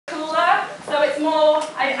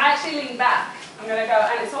actually lean back. I'm going to go,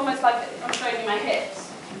 and it's almost like I'm showing you my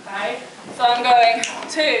hips. Okay? So I'm going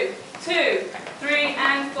 2, 2, 3,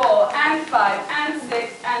 and 4, and 5, and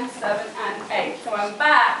 6, and 7, and 8. So I'm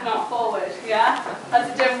back, not forward. Yeah?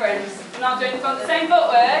 That's the difference. I'm not doing the same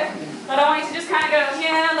footwork, but I want you to just kind of go,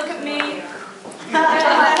 yeah, look at me.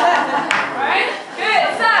 Right? Good.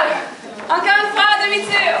 So, encore une fois,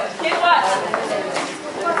 demi-tour. Pied droit.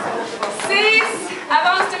 6,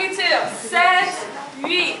 avance demi-tour. 7,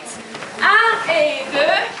 8. 1 et 2.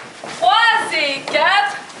 3 et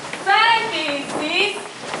 4. 5 et 6.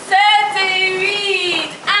 7 et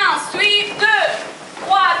 8. Ensuite 2.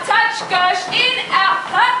 3. Touch gauche. In, out.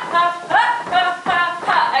 Ha, ha, ha, ha, ha,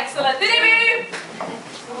 ha. Excellent. Du début.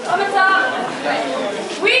 Comme ça.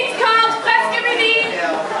 8 comptes, presque midi.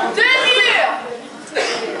 2 murs.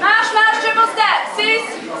 Marche, marche, triple step. 6,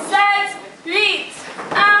 7, 8.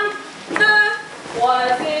 1, 2, 3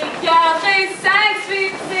 et 4 et 5,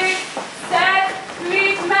 8, 6, 7,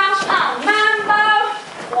 8. Marche 1. Mambo.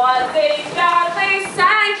 3 et 4 et 5,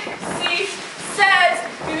 6, 7,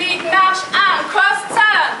 8. Marche 1. Cross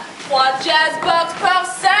turn. 3 jazz box pour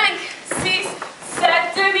 5, 6,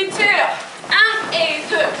 7. Demi-tour. 1 et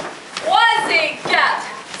 2. 3 et 4,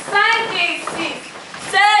 5 et 6,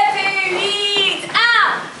 7 et 8, 1,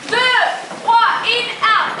 2, 3, in,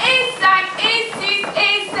 out, et 5, et 6,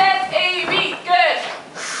 et 7, et 8, good.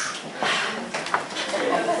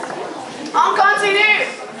 On continue.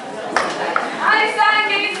 Allez,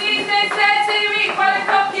 5 et 6, et 7, et 8, pas le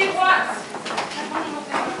corps pied droit.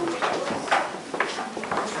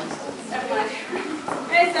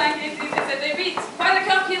 Et 5 et 6, et 7, et 8, pas le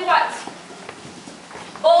corps pied droit.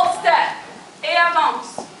 All step, et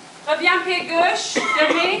avance. Reviens pied gauche,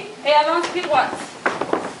 demi, et avance pied droite.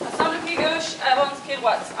 Assemble pied gauche, avance pied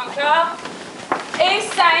droite. Encore. Et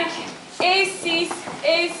 5, et 6,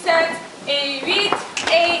 et 7, et 8,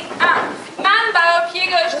 et 1. Mambo, pied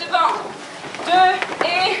gauche devant. 2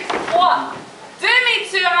 et 3.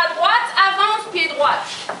 Demi-tour à droite, avance pied droite.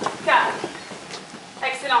 4.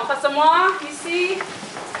 Excellent. Face à moi, ici.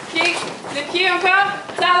 Pied, le pied encore.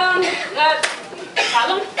 Talon.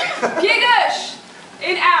 Pardon. Pied gauche.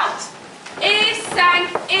 In, out. Et 5,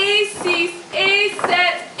 et 6, et 7,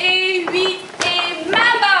 et 8, et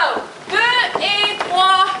mambo. 2 et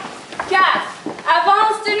 3, 4.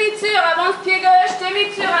 Avance demi-tour, avance pied gauche,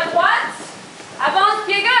 demi-tour à droite. Avance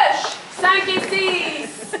pied gauche. 5 et 6.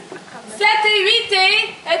 7 et 8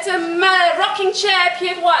 et un rocking chair,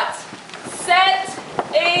 pied droite. 7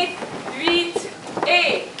 et 8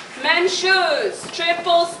 et même chose,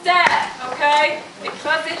 triple step, ok?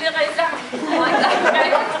 Écraser les raisins, like that, okay?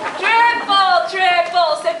 Triple, triple,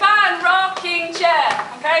 c'est pas un rocking chair,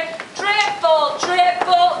 ok? Triple,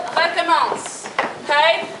 triple, recommence, ok?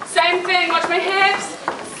 Same thing, watch my hips,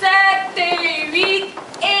 7 et 8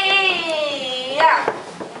 et 1,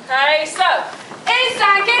 ok?